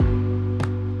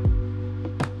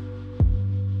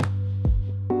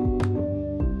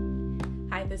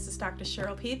Dr.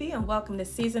 Cheryl Peavy, and welcome to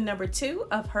season number 2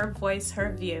 of Her Voice,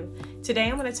 Her View. Today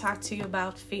I'm going to talk to you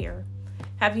about fear.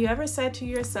 Have you ever said to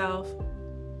yourself,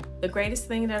 the greatest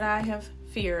thing that I have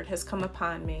feared has come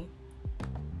upon me?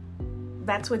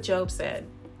 That's what Job said.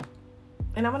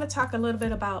 And I want to talk a little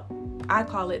bit about, I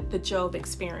call it the Job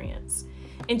experience.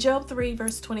 In Job 3,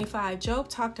 verse 25, Job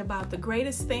talked about the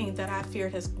greatest thing that I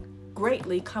feared has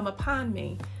greatly come upon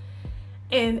me.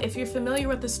 And if you're familiar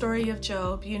with the story of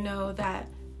Job, you know that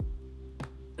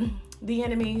the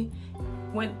enemy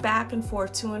went back and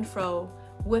forth to and fro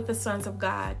with the sons of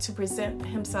God to present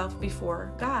himself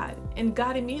before God. And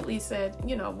God immediately said,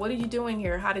 what are you doing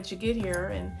here? How did you get here?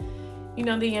 And,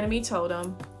 the enemy told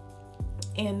him.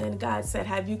 And then God said,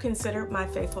 have you considered my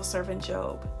faithful servant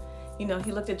Job? He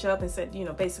looked at Job and said,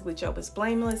 basically Job was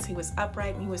blameless. He was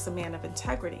upright and he was a man of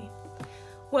integrity.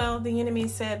 Well, the enemy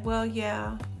said, well,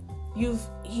 yeah,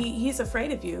 he's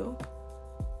afraid of you,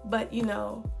 but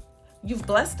you've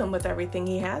blessed him with everything.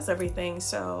 He has everything.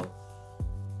 So,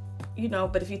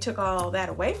 but if you took all that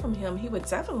away from him, he would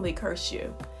definitely curse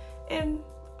you. And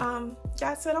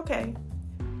God said, okay,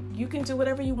 you can do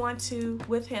whatever you want to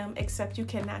with him, except you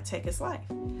cannot take his life.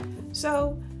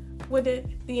 So what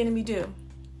did the enemy do?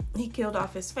 He killed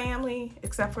off his family,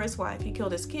 except for his wife. He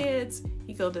killed his kids.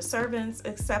 He killed his servants,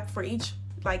 except for each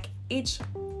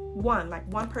one.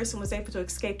 Like one person was able to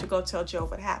escape to go tell Job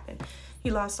what happened.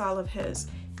 He lost all of his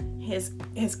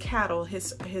cattle,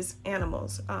 his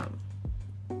animals,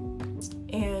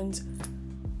 and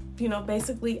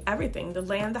basically everything. The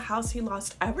land, the house, he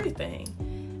lost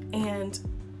everything. And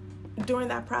during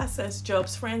that process,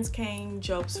 Job's friends came.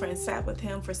 Job's friends sat with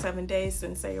him for 7 days,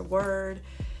 didn't say a word.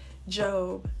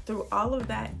 Job, through all of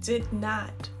that, did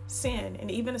not sin. And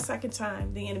even a second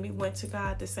time, the enemy went to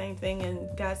God, the same thing.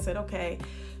 And God said, okay,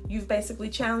 you've basically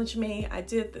challenged me. I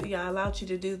allowed you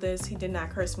to do this. He did not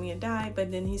curse me and die.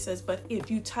 But then he says, but if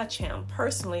you touch him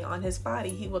personally on his body,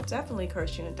 he will definitely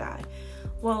curse you and die.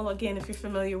 Well, again, if you're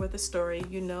familiar with the story,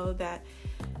 you know that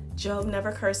Job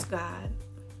never cursed God.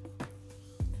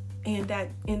 And that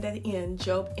in the end,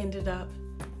 Job ended up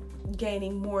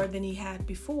gaining more than he had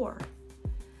before.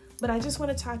 But I just want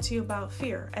to talk to you about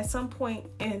fear. At some point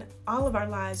in all of our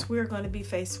lives, we're going to be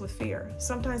faced with fear.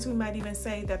 Sometimes we might even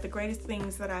say that the greatest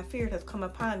things that I feared have come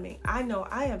upon me. I know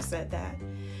I have said that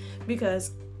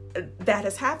because that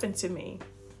has happened to me.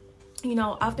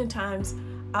 Oftentimes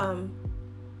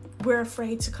we're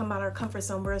afraid to come out of our comfort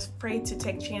zone. We're afraid to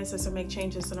take chances or make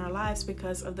changes in our lives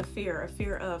because of the fear, a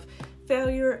fear of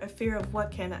failure, a fear of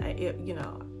what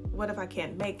if I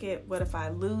can't make it? What if I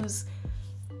lose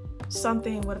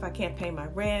something? What if I can't pay my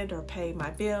rent or pay my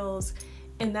bills?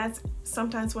 And that's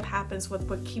sometimes what happens with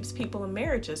what keeps people in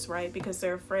marriages, right? Because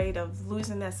they're afraid of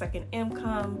losing that second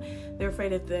income. They're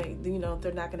afraid that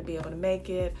they're not going to be able to make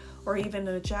it. Or even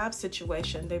in a job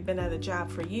situation, they've been at a job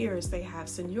for years. They have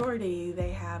seniority.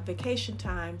 They have vacation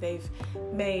time. They've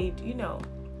made,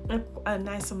 a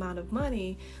nice amount of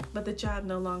money, but the job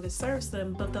no longer serves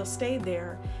them, but they'll stay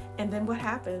there. And then what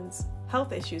happens?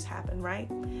 Health issues happen, right?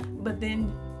 But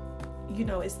then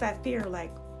it's that fear,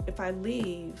 like, if I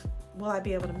leave, will I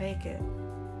be able to make it?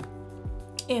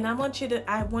 And I want you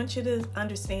to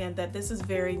understand that this is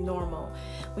very normal.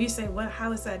 When you say,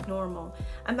 how is that normal?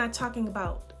 I'm not talking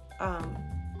about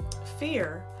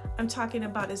fear. I'm talking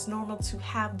about it's normal to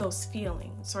have those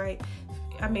feelings, right?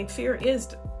 I mean, fear is,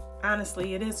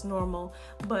 honestly, it is normal,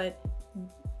 but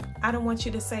I don't want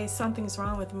you to say something's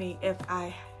wrong with me if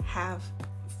I have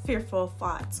fearful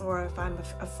thoughts or if I'm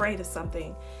afraid of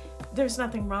something. There's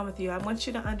nothing wrong with you. I want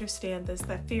you to understand this,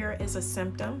 that fear is a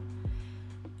symptom,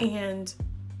 and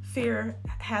fear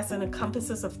has an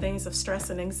encompasses of things of stress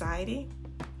and anxiety.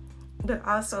 But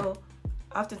also,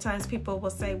 oftentimes people will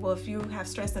say, well, if you have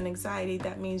stress and anxiety,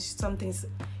 that means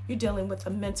you're dealing with a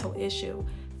mental issue.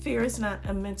 Fear is not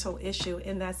a mental issue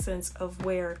in that sense of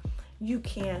where you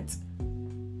can't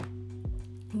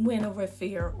win over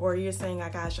fear, or you're saying, oh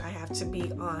gosh, I have to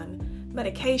be on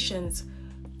medications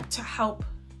to help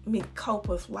me cope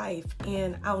with life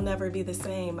and I'll never be the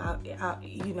same.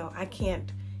 I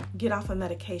can't get off of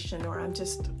medication, or I'm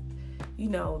just,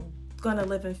 gonna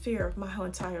live in fear my whole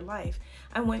entire life.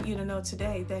 I want you to know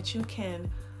today that you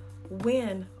can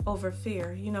win over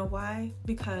fear. You know why?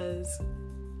 Because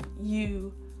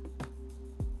you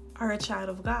are a child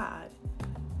of God,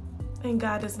 and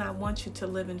God does not want you to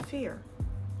live in fear.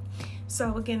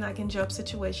 So again, like in Job's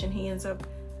situation, he ends up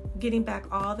getting back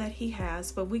all that he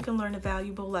has, but we can learn a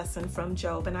valuable lesson from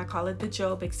Job, and I call it the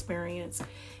Job experience,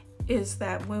 is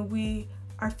that when we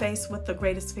are faced with the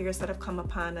greatest fears that have come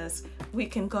upon us, we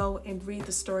can go and read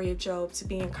the story of Job to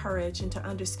be encouraged and to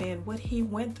understand what he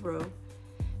went through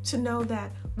to know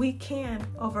that we can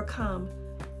overcome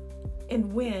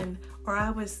and win, or I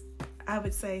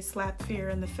would say slap fear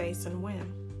in the face and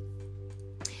win.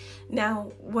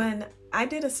 Now, when I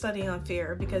did a study on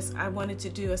fear, because I wanted to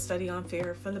do a study on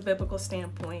fear from the biblical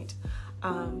standpoint,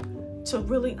 to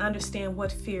really understand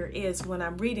what fear is when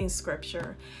I'm reading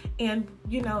scripture. And,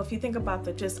 if you think about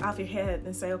that just off your head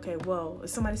and say, okay, well, if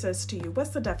somebody says to you,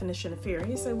 what's the definition of fear? And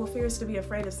you say, well, fear is to be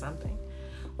afraid of something.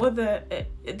 Well,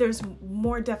 there's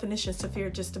more definitions to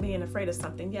fear just to being afraid of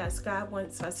something. Yes, God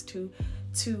wants us to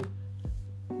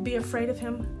be afraid of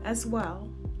him as well,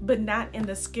 but not in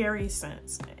the scary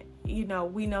sense. We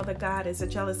know that God is a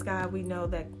jealous God. We know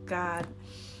that God,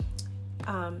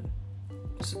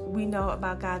 we know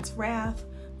about God's wrath,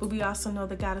 but we also know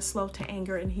that God is slow to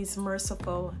anger and he's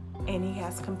merciful and he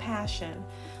has compassion.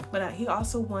 But he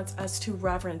also wants us to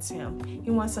reverence him. He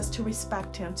wants us to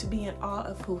respect him, to be in awe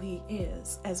of who he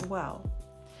is as well.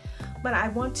 But I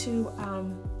want to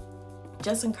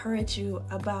just encourage you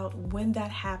about when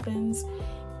that happens.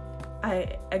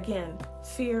 Again,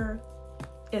 fear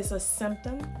is a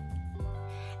symptom,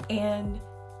 and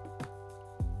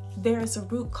there's a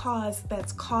root cause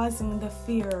that's causing the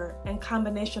fear and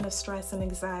combination of stress and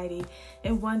anxiety.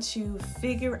 And once you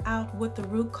figure out what the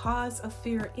root cause of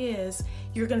fear is,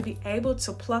 you're going to be able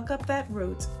to pluck up that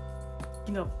root,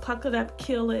 pluck it up,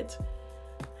 kill it,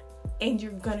 and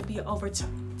you're going to be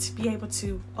able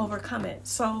to overcome it.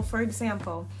 So, for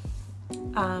example,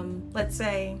 let's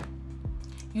say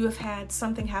you have had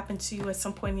something happen to you at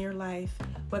some point in your life,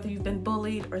 whether you've been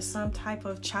bullied or some type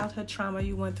of childhood trauma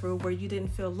you went through where you didn't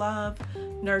feel loved,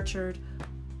 nurtured,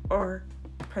 or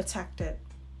protected.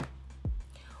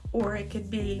 Or it could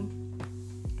be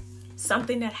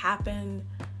something that happened.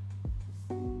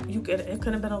 It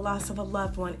could have been a loss of a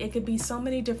loved one. It could be so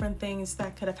many different things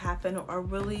that could have happened, or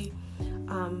really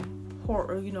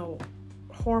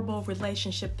horrible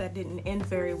relationship that didn't end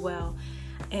very well.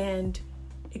 And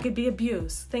it could be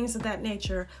abuse, things of that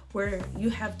nature, where you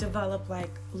have developed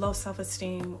like low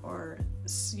self-esteem or,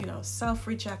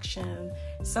 self-rejection,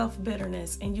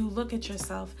 self-bitterness, and you look at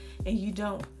yourself and you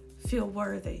don't feel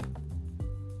worthy.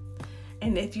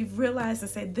 And if you realize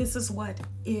and say, this is what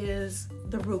is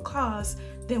the root cause,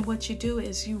 then what you do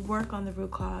is you work on the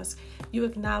root cause. You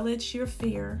acknowledge your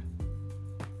fear.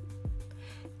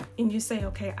 And you say,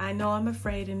 okay, I know I'm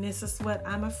afraid, and this is what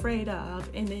I'm afraid of.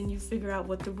 And then you figure out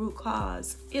what the root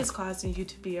cause is causing you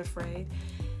to be afraid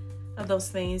of those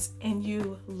things. And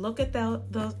you look at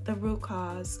the root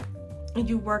cause and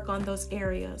you work on those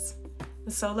areas.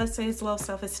 So let's say it's low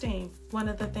self-esteem. One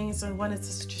of the things and one of the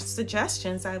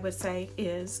suggestions I would say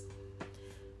is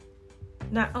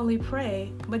not only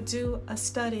pray, but do a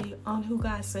study on who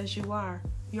God says you are,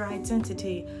 your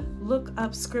identity. Look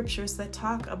up scriptures that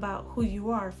talk about who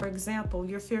you are. For example,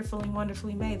 you're fearfully and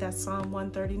wonderfully made. That's Psalm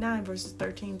 139, verses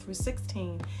 13 through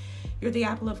 16. You're the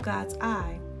apple of God's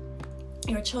eye.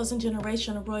 You're a chosen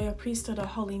generation, a royal priesthood, a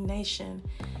holy nation.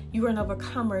 You are an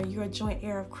overcomer. You're a joint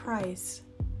heir of Christ.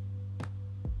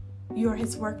 You are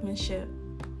his workmanship.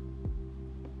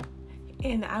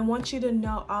 And I want you to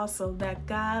know also that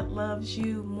God loves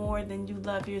you more than you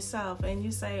love yourself. And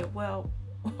you say, well,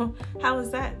 how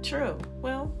is that true?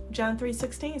 Well, John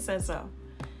 3:16 says so.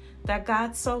 That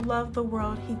God so loved the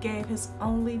world, he gave his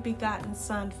only begotten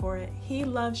son for it. He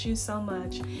loves you so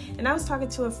much. And I was talking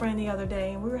to a friend the other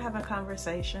day, and we were having a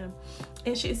conversation,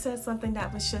 and she said something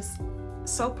that was just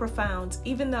so profound,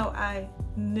 even though I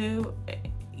knew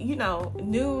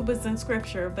it was in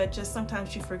scripture, but just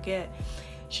sometimes you forget.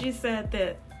 She said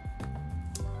that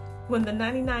when the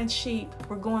 99 sheep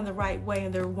were going the right way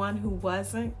and there was one who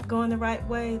wasn't going the right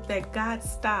way, that God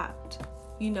stopped.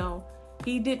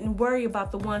 He didn't worry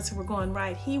about the ones who were going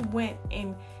right. He went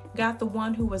and got the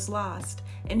one who was lost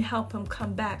and helped him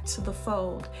come back to the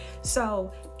fold.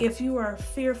 So if you are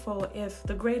fearful, if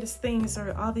the greatest things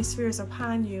or all these fears are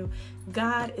upon you,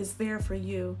 God is there for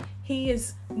you. He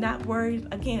is not worried,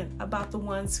 again, about the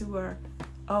ones who are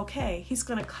okay. He's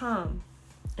going to come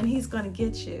and he's going to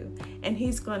get you, and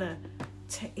he's going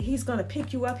to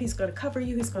pick you up. He's going to cover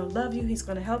you. He's going to love you. He's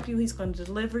going to help you. He's going to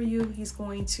deliver you. He's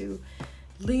going to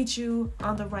lead you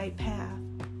on the right path.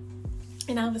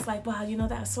 And I was like, wow,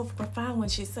 that was so profound when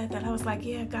she said that. I was like,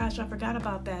 yeah, gosh, I forgot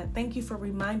about that. Thank you for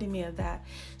reminding me of that.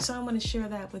 So I want to share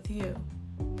that with you,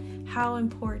 how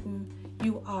important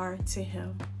you are to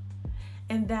him,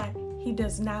 and that he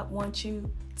does not want you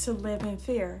to live in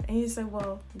fear. And you say,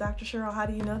 well, Dr. Cheryl, how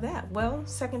do you know that? Well,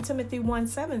 2 Timothy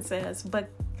 1:7 says, but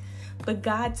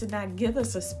God did not give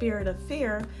us a spirit of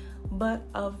fear, but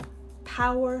of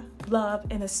power, love,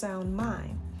 and a sound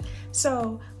mind.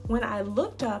 So when I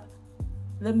looked up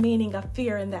the meaning of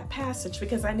fear in that passage,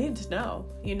 because I needed to know,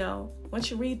 when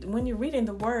you're reading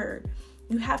the word,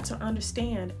 you have to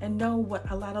understand and know what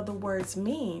a lot of the words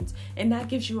means, and that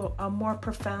gives you a more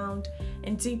profound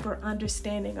and deeper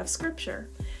understanding of scripture.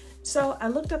 So I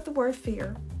looked up the word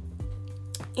fear.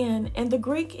 In the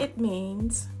Greek, it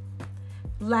means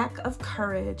lack of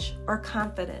courage or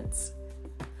confidence.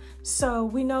 So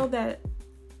we know that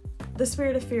the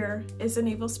spirit of fear is an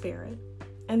evil spirit,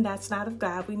 and that's not of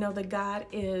God. We know that God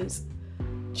is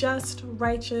just,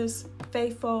 righteous,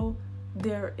 faithful.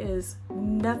 There is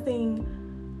nothing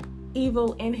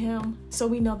evil in him, so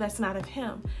we know that's not of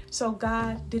him. So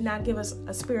God did not give us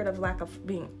a spirit of lack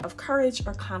of courage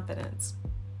or confidence.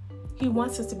 He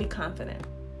wants us to be confident.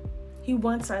 He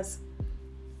wants us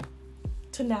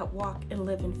to not walk and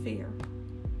live in fear.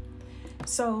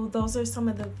 So those are some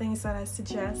of the things that I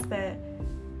suggest that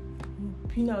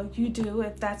you do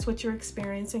if that's what you're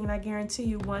experiencing. And I guarantee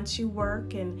you, once you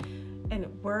work and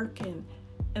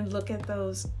look at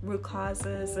those root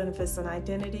causes, and if it's an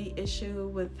identity issue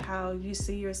with how you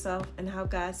see yourself and how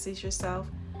God sees yourself,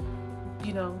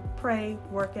 pray,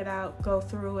 work it out, go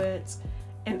through it,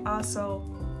 and also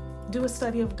do a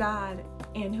study of God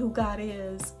and who God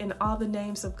is and all the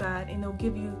names of God, and it'll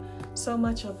give you so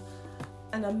much of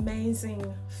an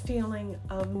amazing feeling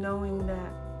of knowing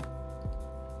that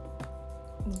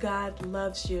God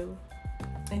loves you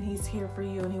and he's here for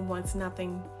you, and he wants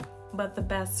nothing but the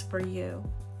best for you.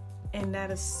 And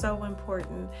that is so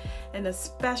important. And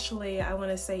especially, I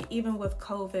want to say, even with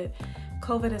COVID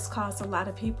has caused a lot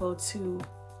of people to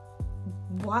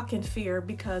walk in fear,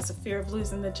 because of fear of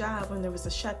losing the job when there was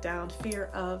a shutdown, fear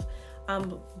of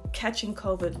catching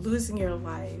COVID, losing your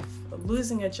life,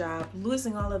 losing a job,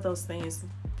 losing all of those things,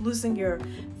 losing your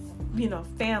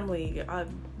family,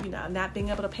 not being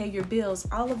able to pay your bills,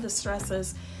 all of the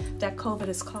stresses that COVID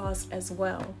has caused as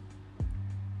well.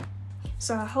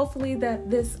 So hopefully that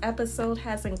this episode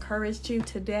has encouraged you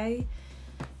today.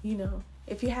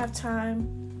 If you have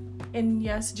time, and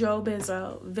yes, Job is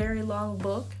a very long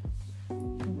book.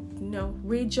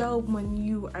 Read Job when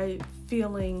you are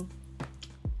feeling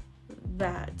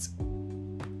that,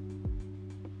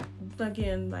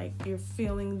 again, like you're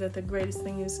feeling that the greatest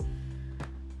thing is,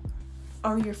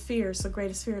 or your fears, the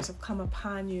greatest fears have come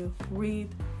upon you. Read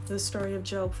the story of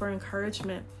Job for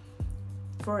encouragement,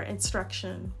 for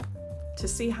instruction, to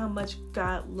see how much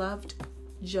God loved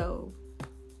Job.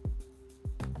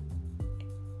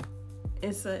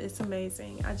 It's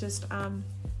amazing. I just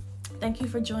thank you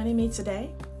for joining me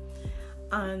today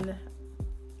on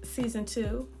season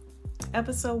 2,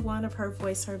 episode 1 of Her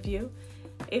Voice, Her View.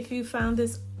 If you found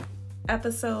this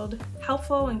episode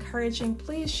helpful, encouraging,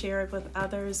 please share it with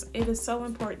others. It is so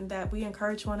important that we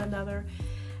encourage one another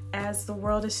as the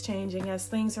world is changing, as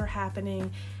things are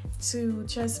happening, to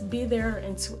just be there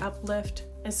and to uplift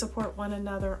and support one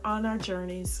another on our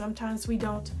journeys. Sometimes we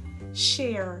don't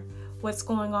share what's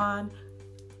going on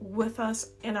with us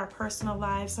in our personal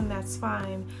lives, and that's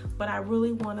fine. But I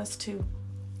really want us to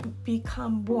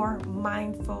become more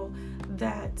mindful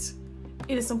that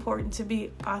it is important to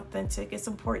be authentic. It's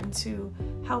important to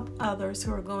help others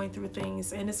who are going through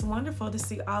things. And it's wonderful to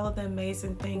see all of the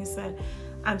amazing things that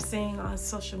I'm seeing on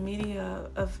social media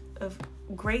of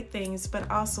great things, but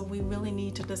also we really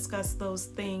need to discuss those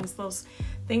things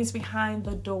behind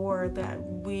the door that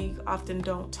we often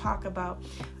don't talk about.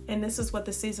 And this is what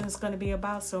the season is going to be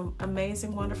about. So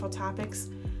amazing, wonderful topics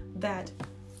that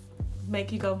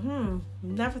make you go,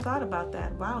 never thought about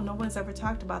that. Wow, no one's ever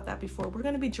talked about that before. We're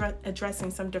going to be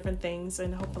addressing some different things,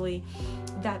 and hopefully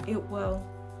that it will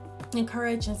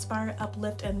encourage, inspire,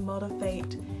 uplift, and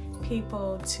motivate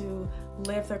people to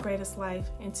live their greatest life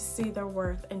and to see their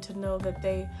worth and to know that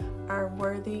they are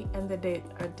worthy and that they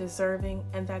are deserving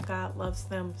and that God loves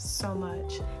them so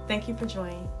much. Thank you for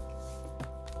joining.